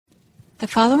The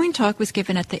following talk was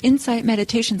given at the Insight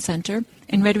Meditation Center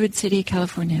in Redwood City,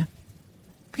 California.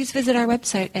 Please visit our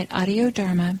website at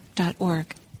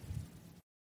audiodharma.org.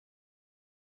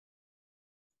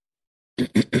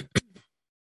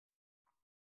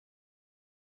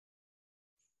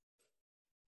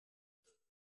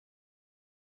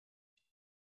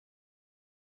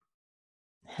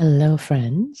 Hello,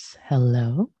 friends.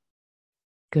 Hello.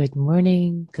 Good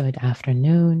morning, good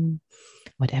afternoon,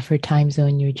 whatever time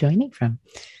zone you're joining from.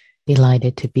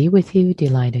 Delighted to be with you.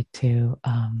 Delighted to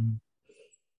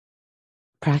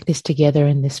practice together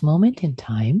in this moment in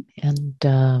time. And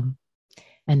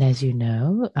as you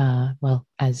know,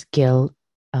 as Gil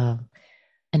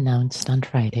announced on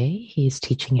Friday, he's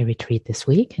teaching a retreat this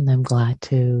week, and I'm glad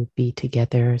to be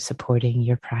together supporting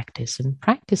your practice and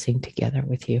practicing together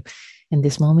with you in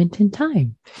this moment in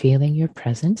time, feeling your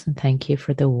presence. And thank you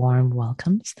for the warm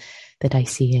welcomes that I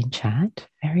see in chat.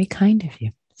 Very kind of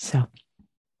you.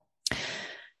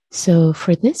 So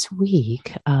for this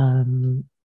week,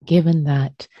 given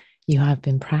that you have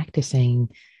been practicing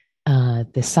the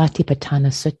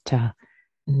Satipatthana Sutta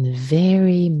in a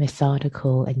very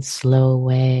methodical and slow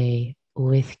way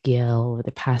with Gil over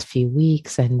the past few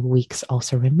weeks and weeks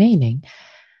also remaining,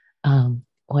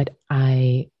 what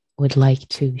I would like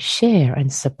to share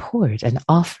and support and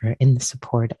offer in the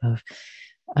support of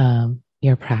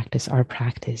your practice, our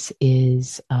practice,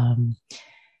 is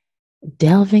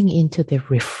delving into the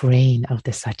refrain of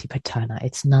the Satipatthana.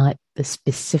 It's not the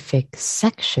specific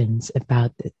sections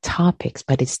about the topics,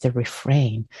 but it's the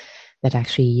refrain that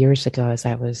actually years ago, as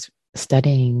I was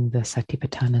studying the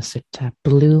Satipatthana Sutta,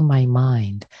 blew my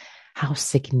mind how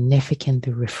significant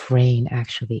the refrain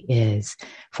actually is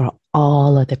for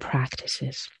all of the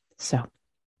practices. So,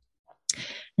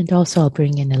 and also I'll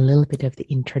bring in a little bit of the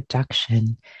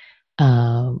introduction,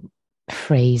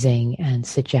 phrasing and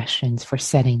suggestions for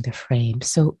setting the frame.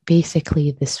 So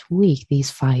basically this week,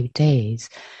 these 5 days,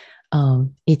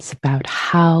 it's about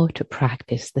how to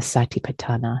practice the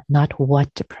Satipatthana, not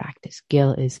what to practice.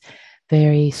 Gil is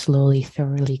very slowly,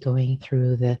 thoroughly going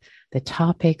through the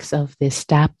topics of the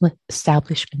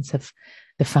establishments of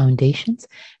the foundations,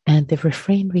 and the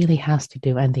refrain really has to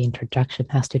do, and the introduction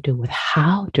has to do with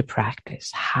how to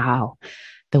practice, how,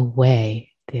 the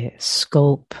way, the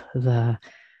scope, the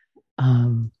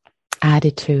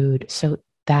attitude. So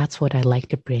that's what I like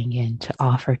to bring in to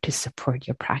offer to support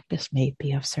your practice, may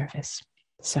be of service.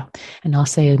 So, and I'll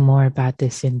say more about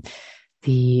this in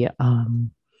the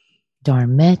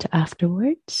Dharmet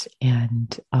afterwards.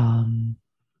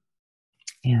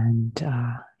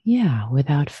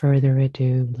 Without further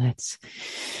ado, let's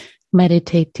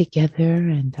meditate together,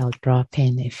 and I'll drop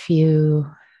in a few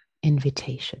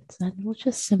invitations, and we'll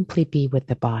just simply be with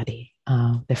the body,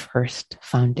 the first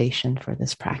foundation for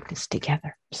this practice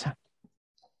together.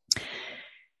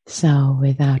 So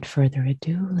without further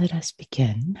ado, let us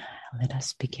begin. Let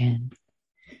us begin.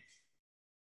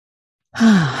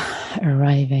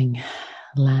 Arriving,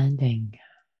 landing.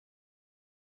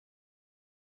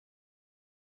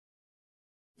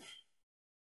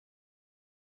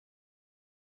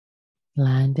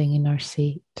 Landing in our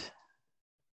seat.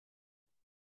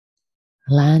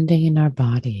 Landing in our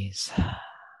bodies.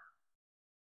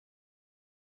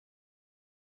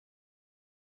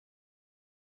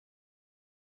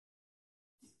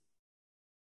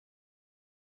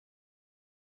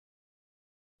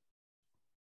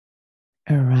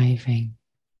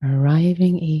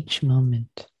 Arriving each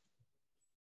moment.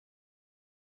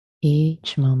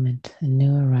 Each moment, a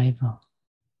new arrival.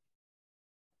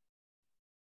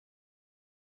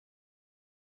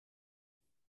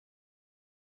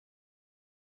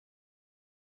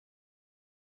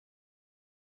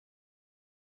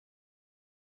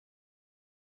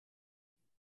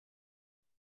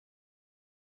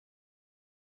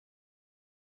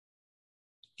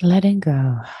 Letting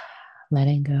go,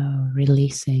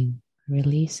 releasing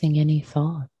any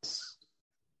thoughts,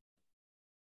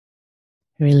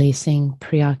 releasing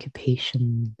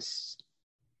preoccupations,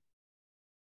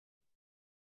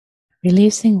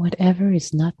 releasing whatever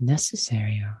is not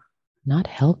necessary or not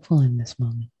helpful in this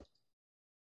moment.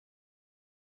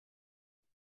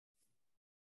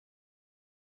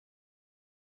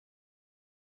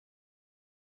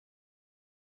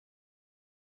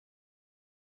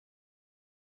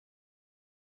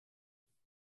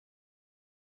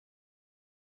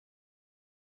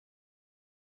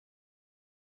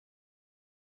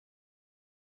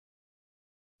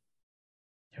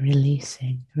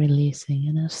 Releasing,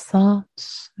 and as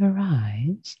thoughts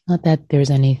arise, not that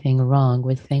there's anything wrong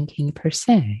with thinking per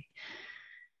se,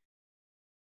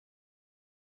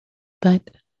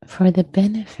 but for the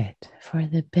benefit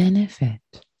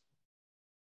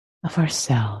of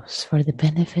ourselves for the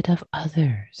benefit of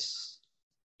others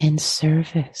in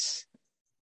service.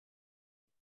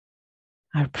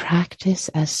 Our practice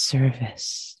as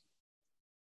service,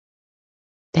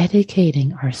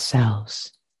 dedicating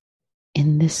ourselves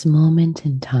in this moment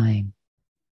in time,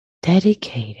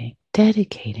 dedicating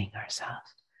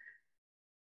ourselves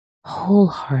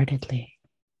wholeheartedly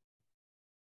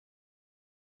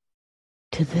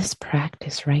to this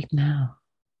practice right now.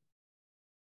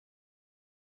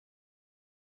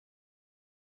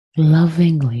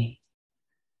 Lovingly,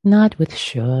 not with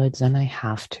shoulds and I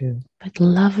have to, but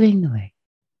lovingly,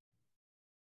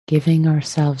 giving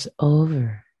ourselves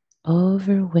over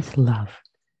with love.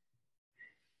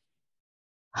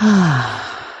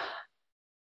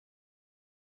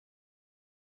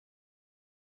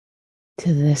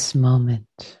 To this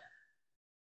moment,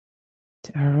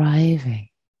 to arriving,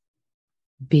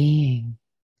 being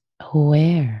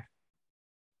aware,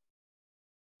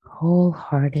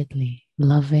 wholeheartedly,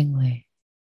 lovingly,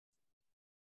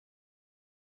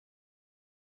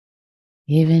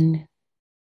 even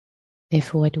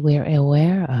if what we're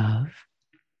aware of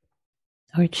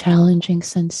are challenging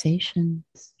sensations,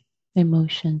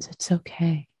 emotions, it's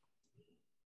okay.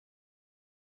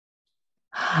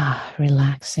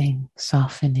 Relaxing,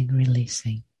 softening,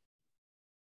 releasing.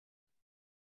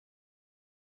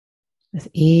 With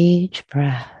each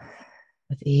breath,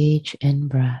 with each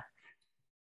in-breath,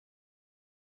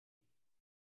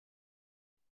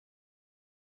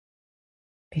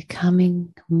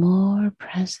 becoming more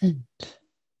present,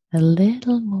 a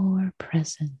little more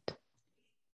present,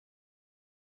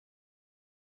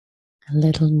 a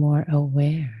little more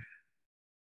aware.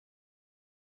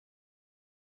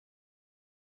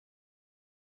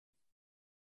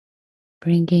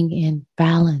 Bringing in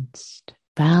balanced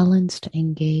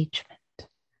engagement,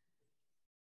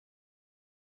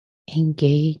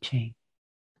 engaging,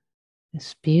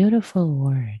 this beautiful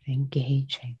word,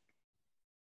 engaging.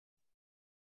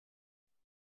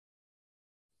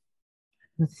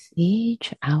 With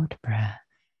each out breath,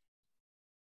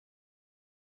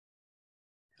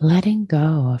 letting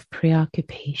go of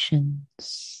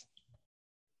preoccupations,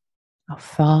 of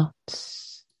thoughts,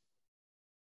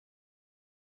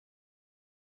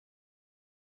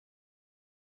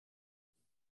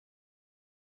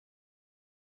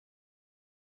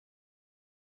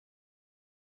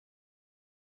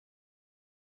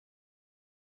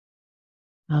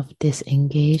 of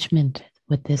disengagement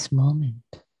with this moment.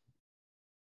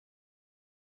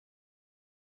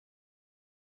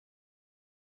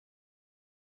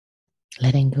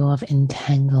 Letting go of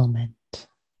entanglement.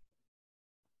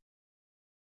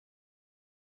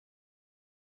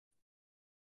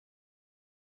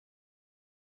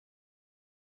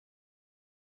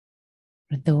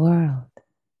 With the world,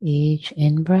 each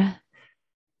in-breath,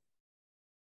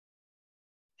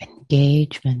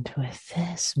 engagement with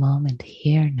this moment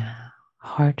here now,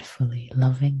 heartfully,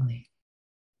 lovingly.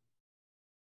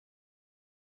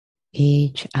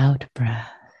 Each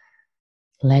out-breath,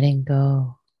 letting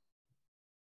go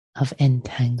of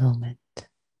entanglement.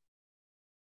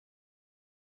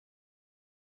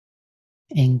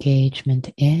 Engagement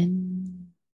in,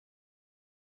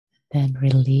 then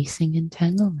releasing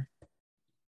entanglement.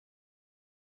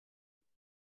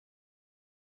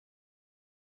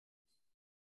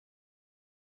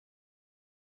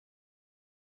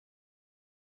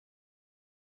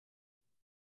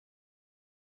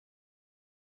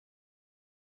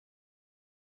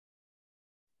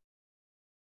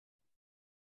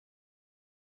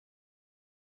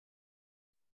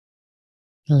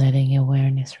 Letting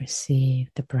awareness receive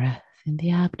the breath in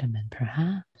the abdomen,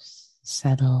 perhaps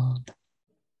settled,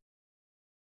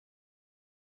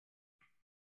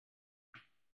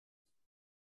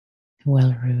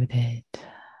 well-rooted,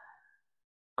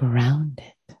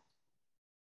 grounded.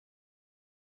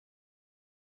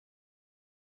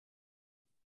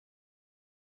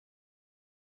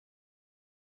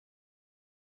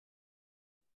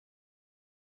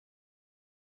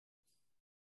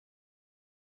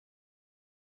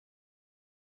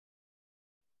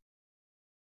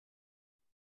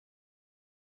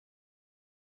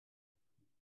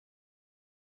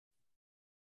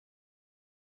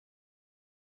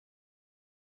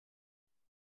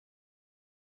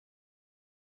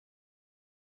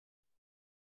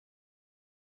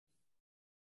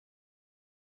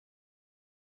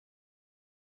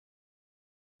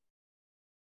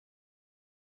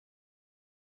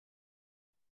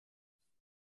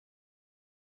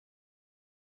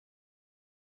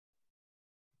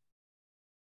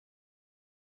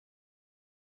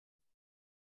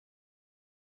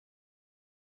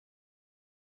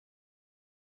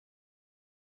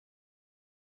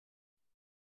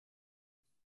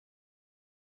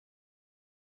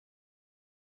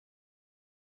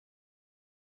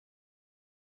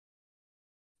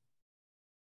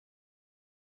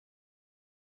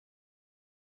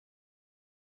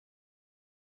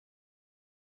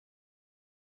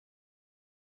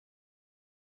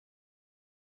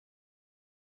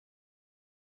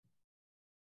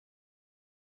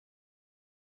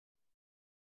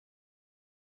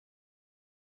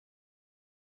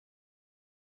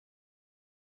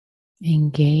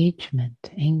 engagement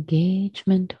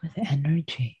with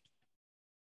energy.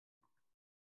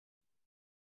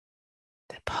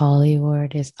 The Pali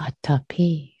word is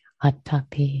atapi,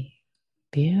 atapi.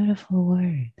 Beautiful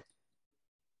word.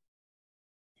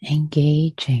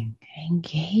 Engaging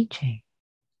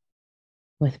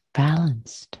with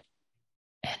balanced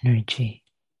energy.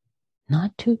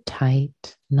 Not too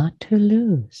tight, not too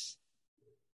loose.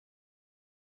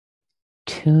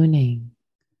 Tuning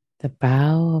the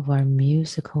bow of our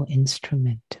musical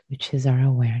instrument, which is our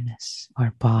awareness,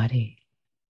 our bodyfulness.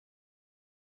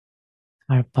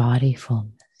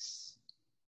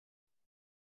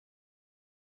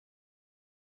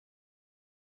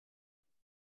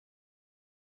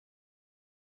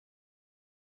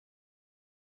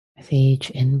 With each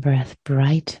in-breath,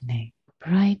 brightening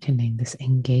this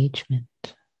engagement,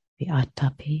 the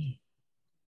atapi.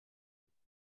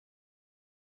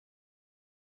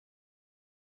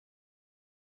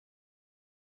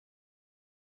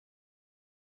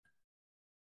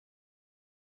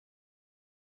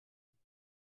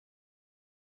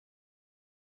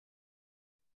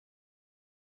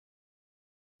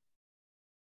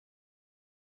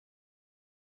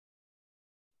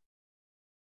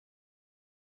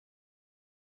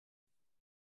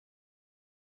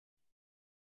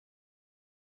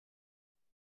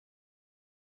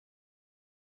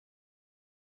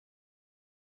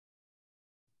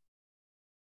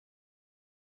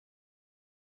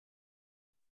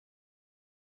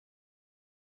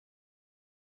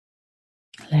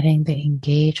 Letting the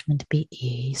engagement be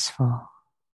easeful,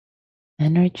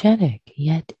 energetic,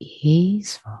 yet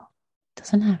easeful. It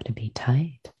doesn't have to be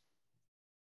tight.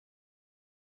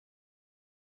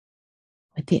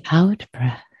 With the out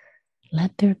breath,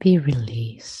 let there be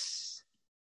release.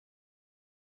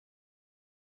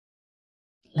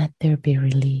 Let there be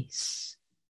release.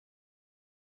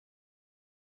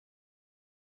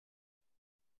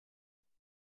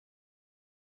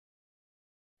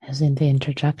 As in the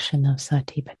introduction of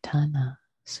Satipatthana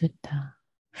Sutta,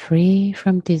 free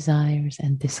from desires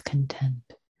and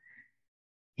discontent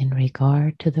in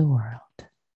regard to the world.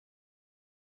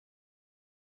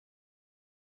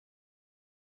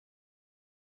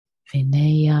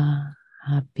 Vinaya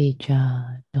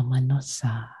abhija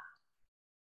domanasa.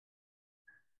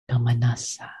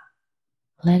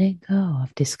 Letting go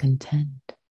of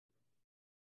discontent,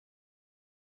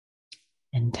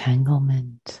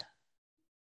 entanglement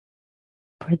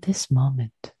for this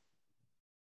moment.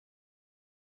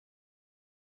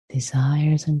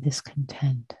 Desires and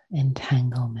discontent,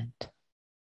 entanglement.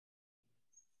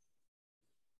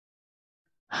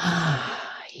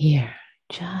 Here,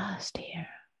 just here.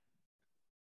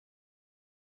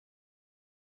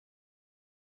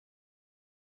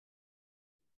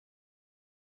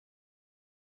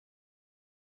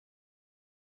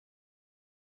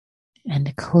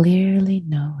 And clearly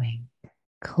knowing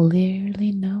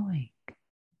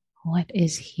what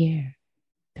is here,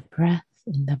 the breath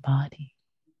in the body.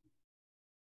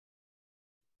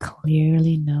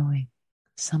 Clearly knowing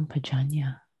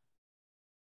sampajanya.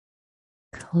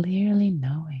 Clearly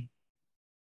knowing,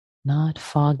 not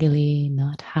foggily,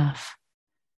 not half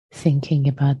thinking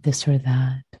about this or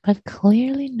that, but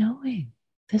clearly knowing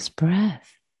this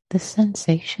breath, this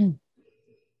sensation,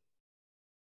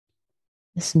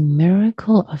 this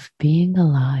miracle of being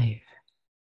alive,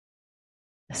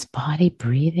 this body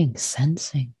breathing,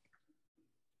 sensing,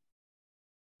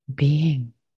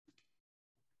 being.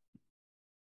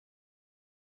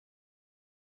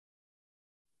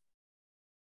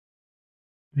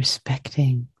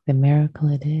 Respecting the miracle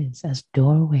it is as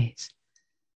doorways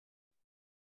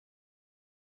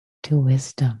to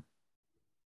wisdom,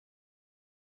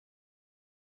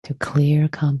 to clear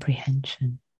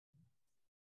comprehension,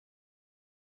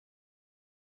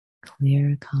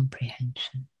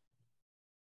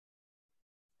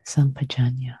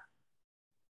 sampajanya.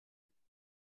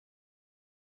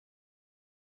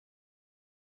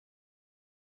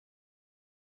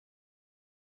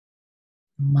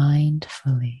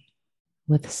 Mindfully,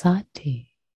 with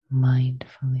sati,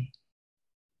 mindfully.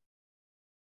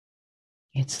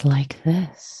 It's like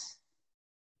this.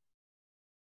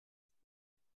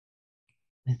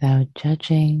 Without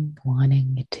judging,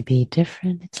 wanting it to be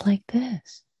different, it's like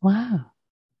this. Wow.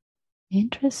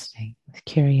 Interesting. With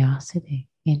curiosity,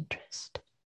 interest.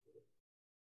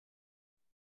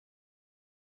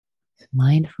 With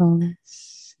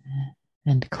mindfulness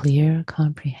and clear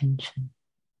comprehension.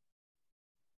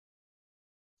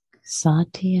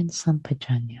 Sati and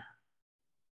sampajanya.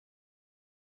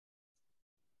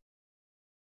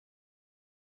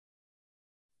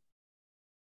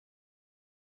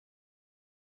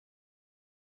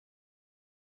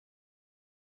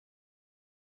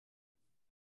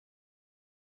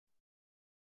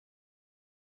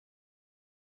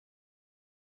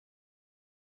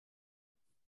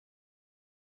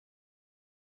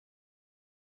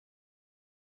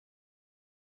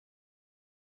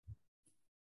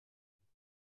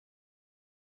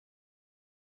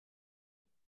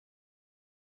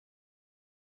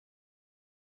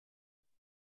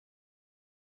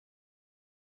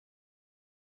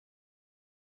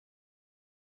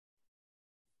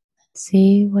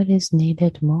 See what is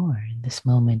needed more in this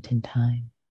moment in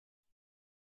time.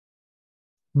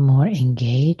 More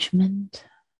engagement,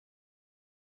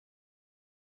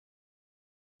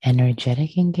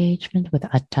 energetic engagement with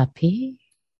Atapi,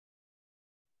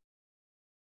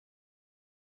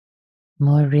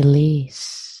 more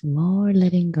release, more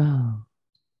letting go.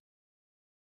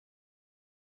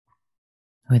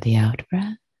 With the out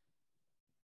breath,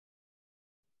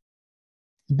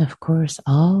 and of course,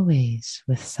 always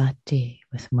with sati,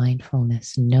 with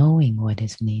mindfulness, knowing what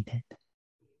is needed,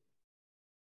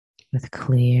 with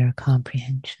clear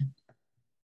comprehension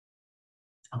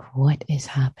of what is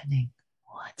happening,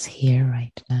 what's here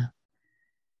right now.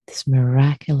 This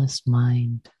miraculous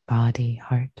mind, body,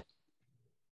 heart.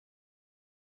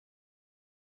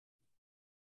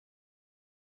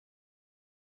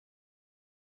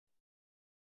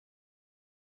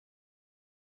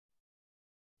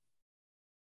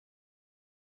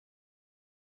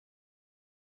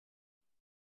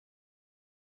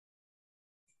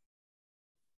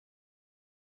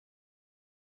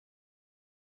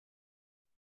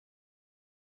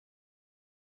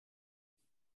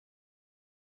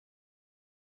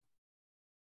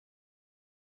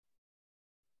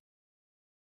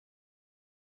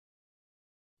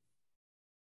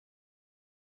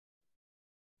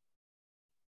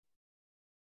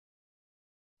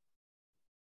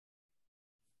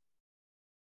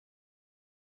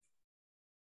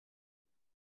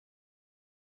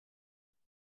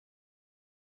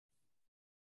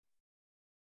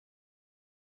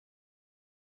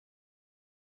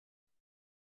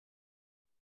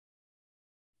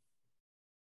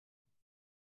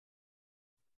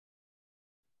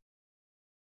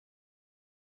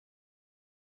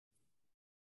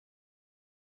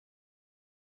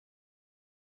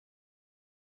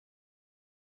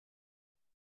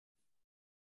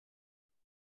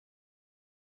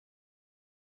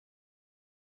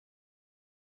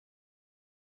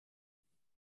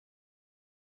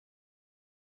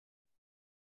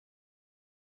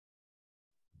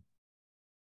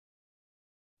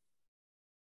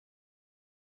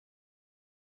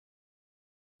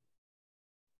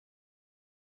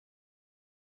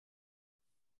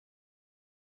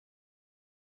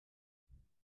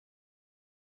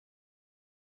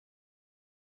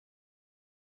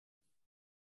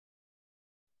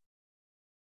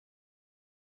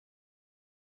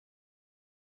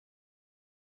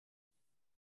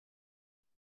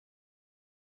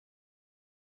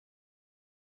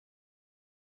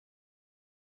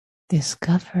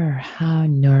 Discover how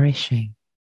nourishing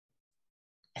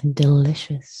and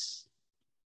delicious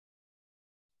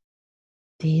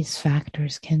these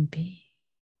factors can be.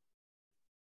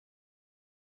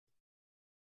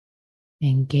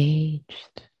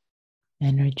 Engaged,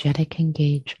 energetic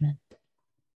engagement,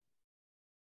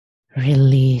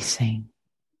 releasing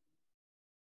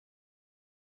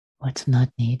what's not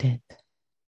needed.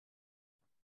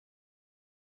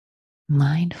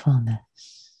 Mindfulness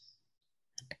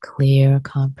and clear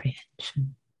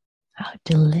comprehension. How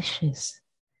delicious,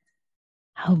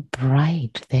 how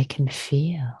bright they can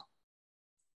feel.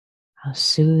 How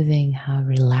soothing, how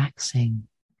relaxing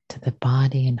to the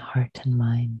body and heart and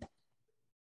mind.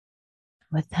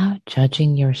 Without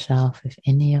judging yourself if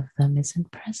any of them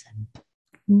isn't present.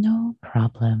 No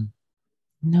problem.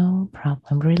 No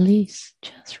problem. Release.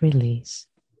 Just release.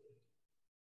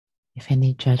 If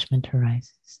any judgment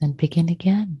arises, then begin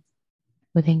again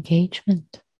with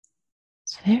engagement.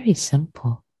 It's very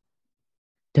simple.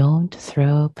 Don't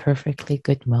throw perfectly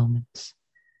good moments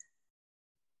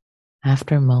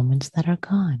after moments that are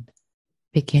gone.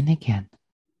 Begin again.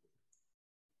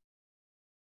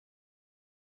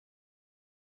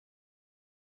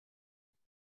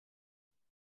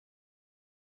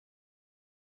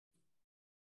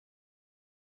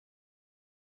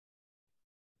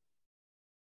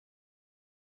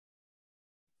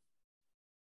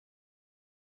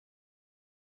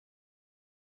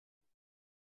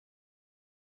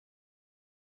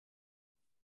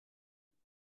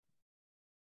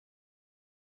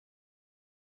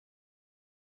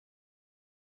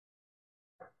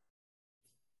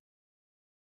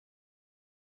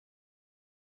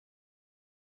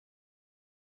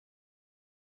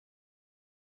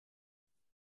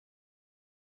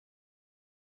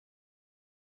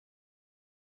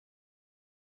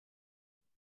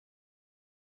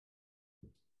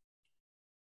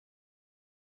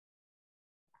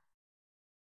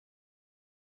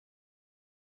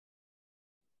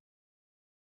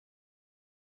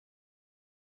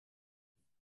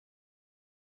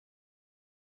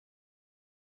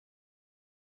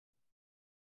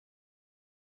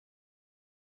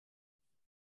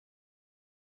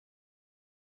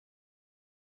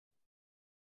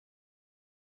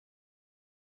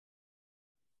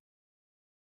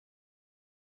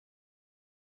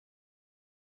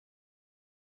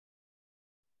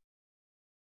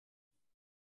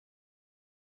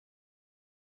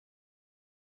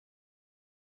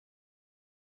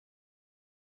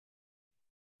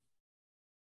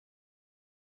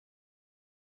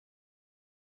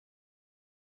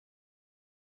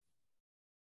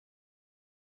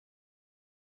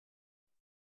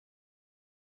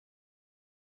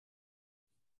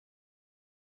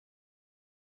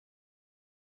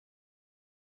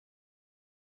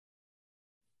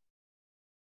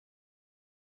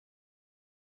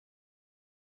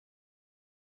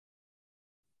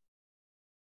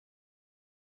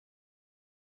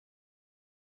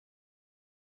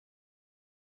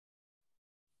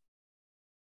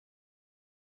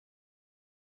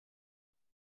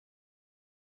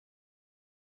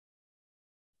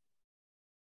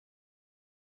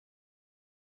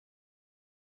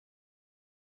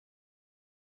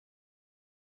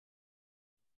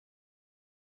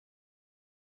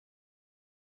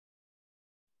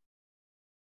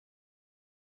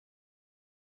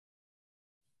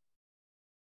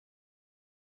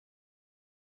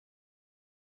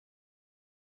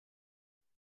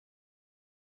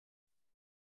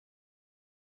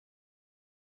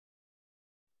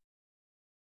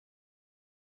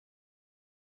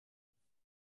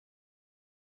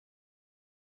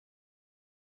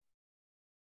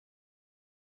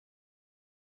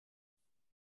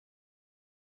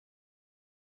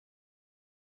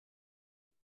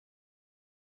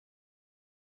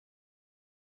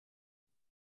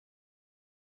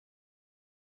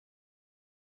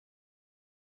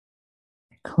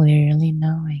 clearly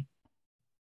knowing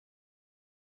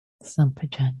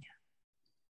Sampajanya.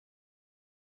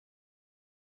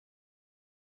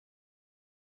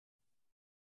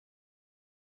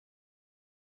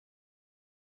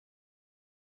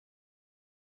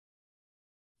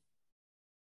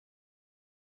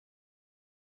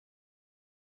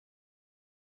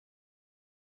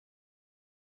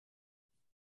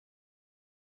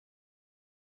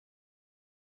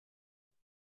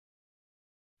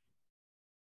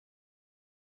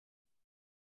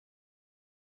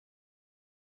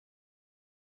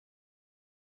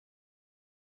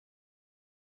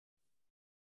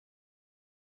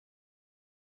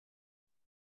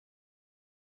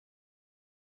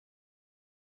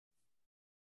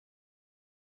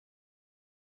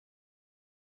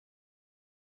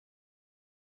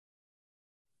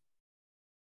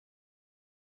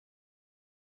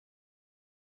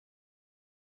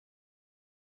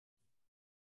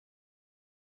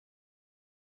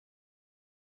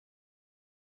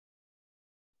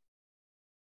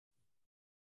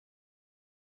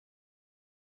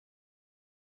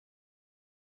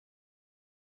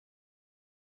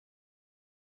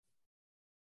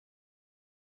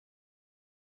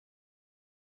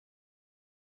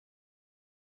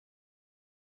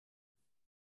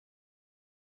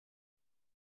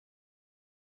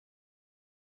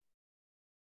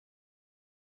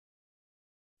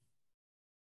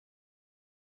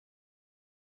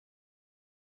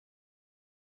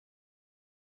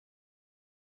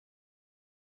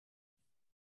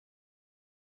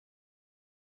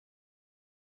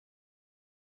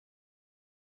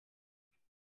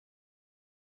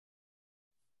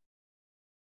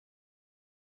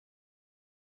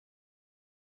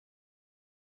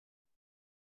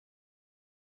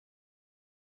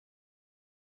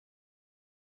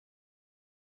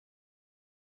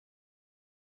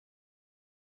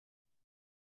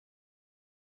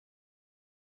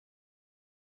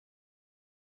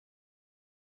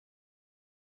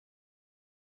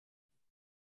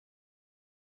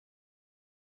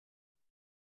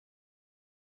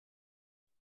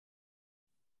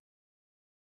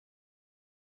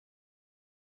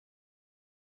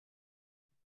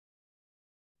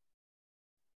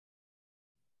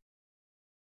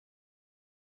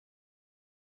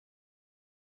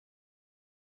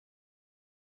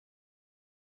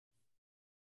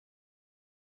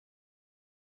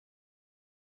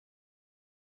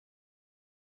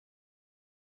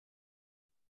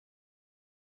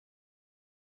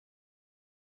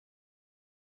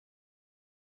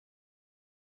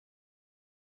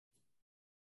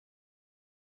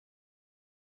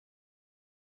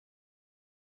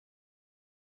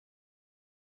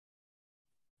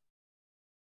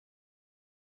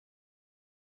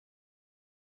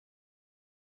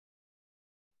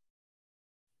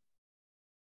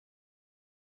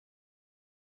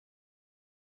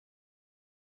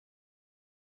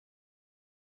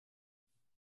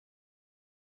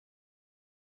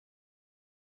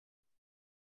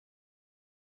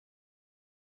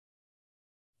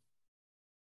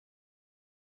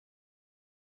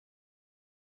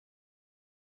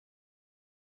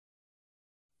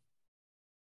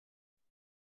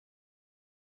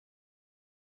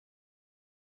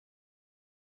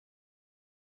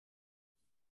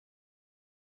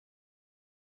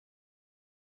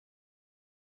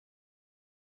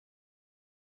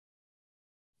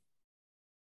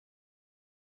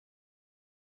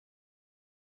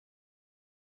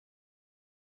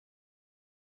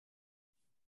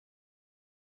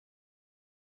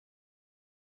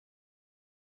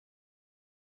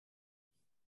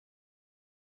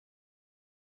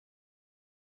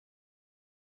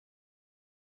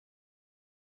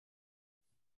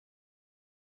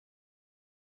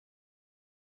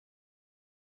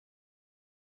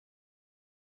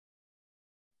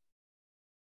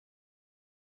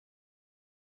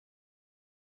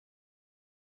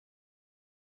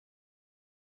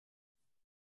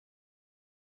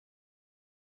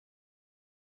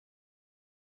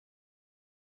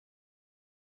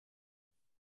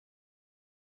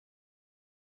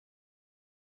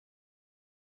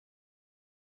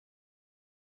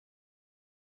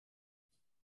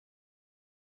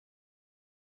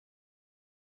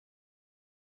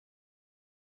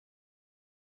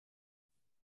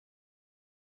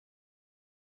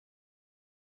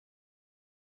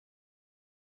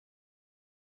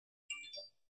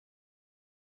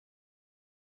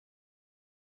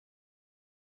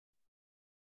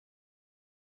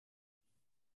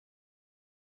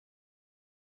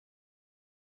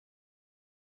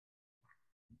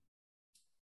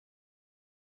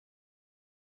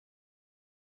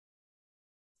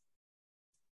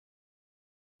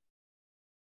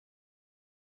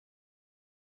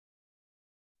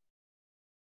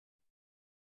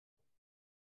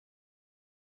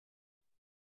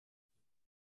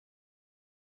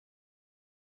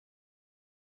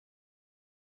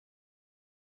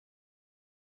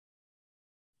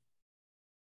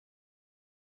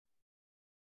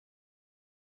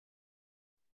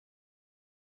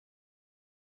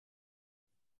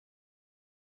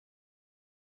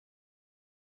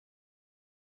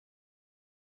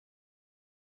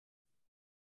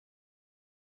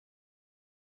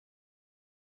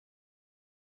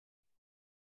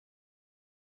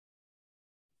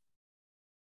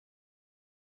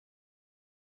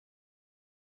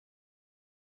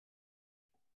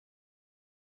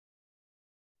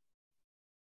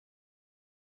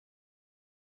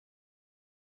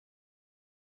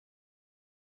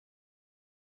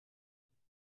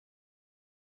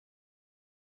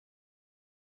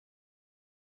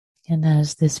 And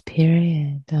as this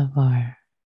period of our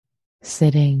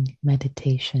sitting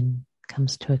meditation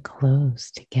comes to a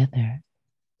close together,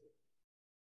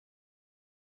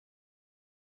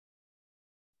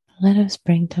 let us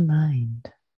bring to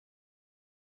mind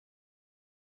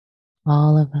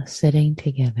all of us sitting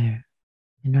together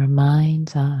in our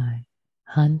mind's eye,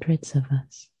 hundreds of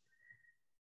us,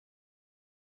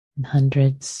 and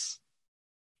hundreds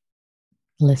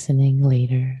listening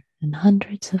later, and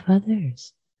hundreds of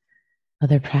others,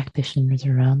 other practitioners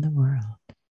around the world.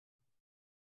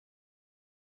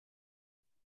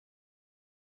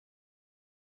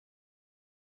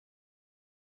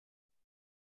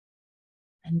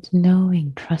 And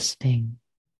knowing, trusting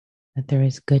that there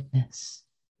is goodness.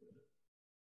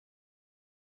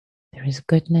 There is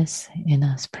goodness in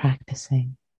us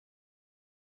practicing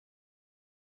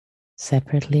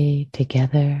separately,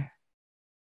 together,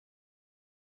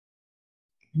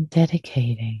 and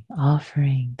dedicating,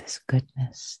 offering this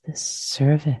goodness, this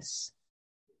service,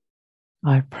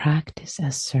 our practice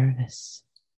as service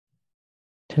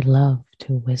to love,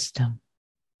 to wisdom,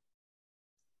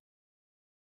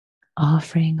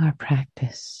 offering our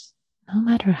practice, no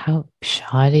matter how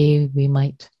shoddy we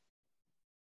might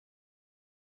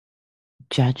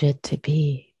judge it to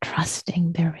be,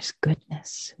 trusting there is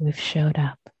goodness. We've showed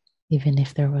up, even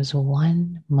if there was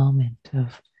one moment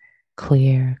of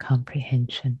clear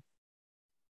comprehension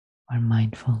or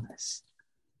mindfulness.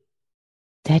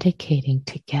 Dedicating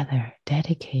together,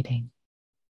 dedicating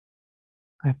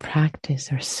our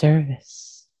practice, our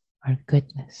service, our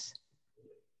goodness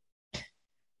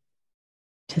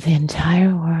to the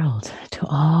entire world, to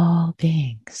all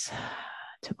beings,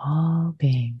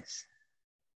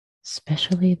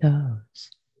 especially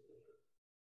those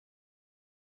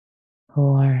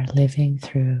who are living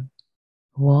through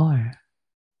war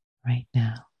right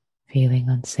now, feeling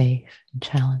unsafe and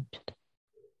challenged.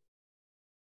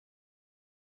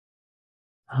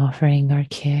 Offering our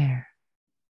care,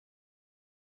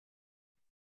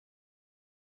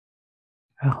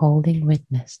 our holding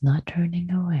witness, not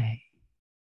turning away,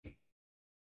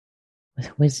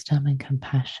 with wisdom and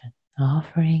compassion,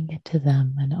 offering it to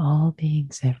them and all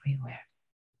beings everywhere.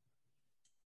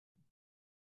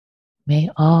 May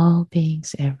all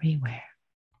beings everywhere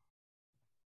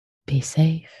be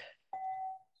safe.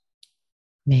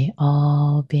 May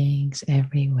all beings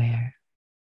everywhere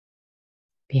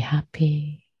be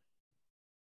happy.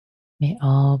 May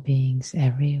all beings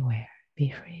everywhere be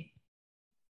free.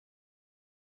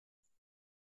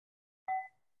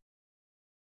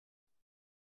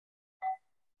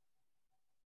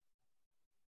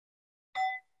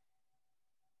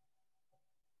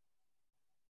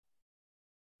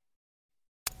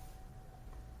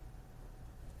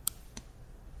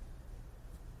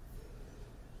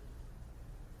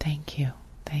 Thank you.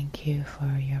 Thank you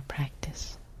for your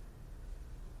practice.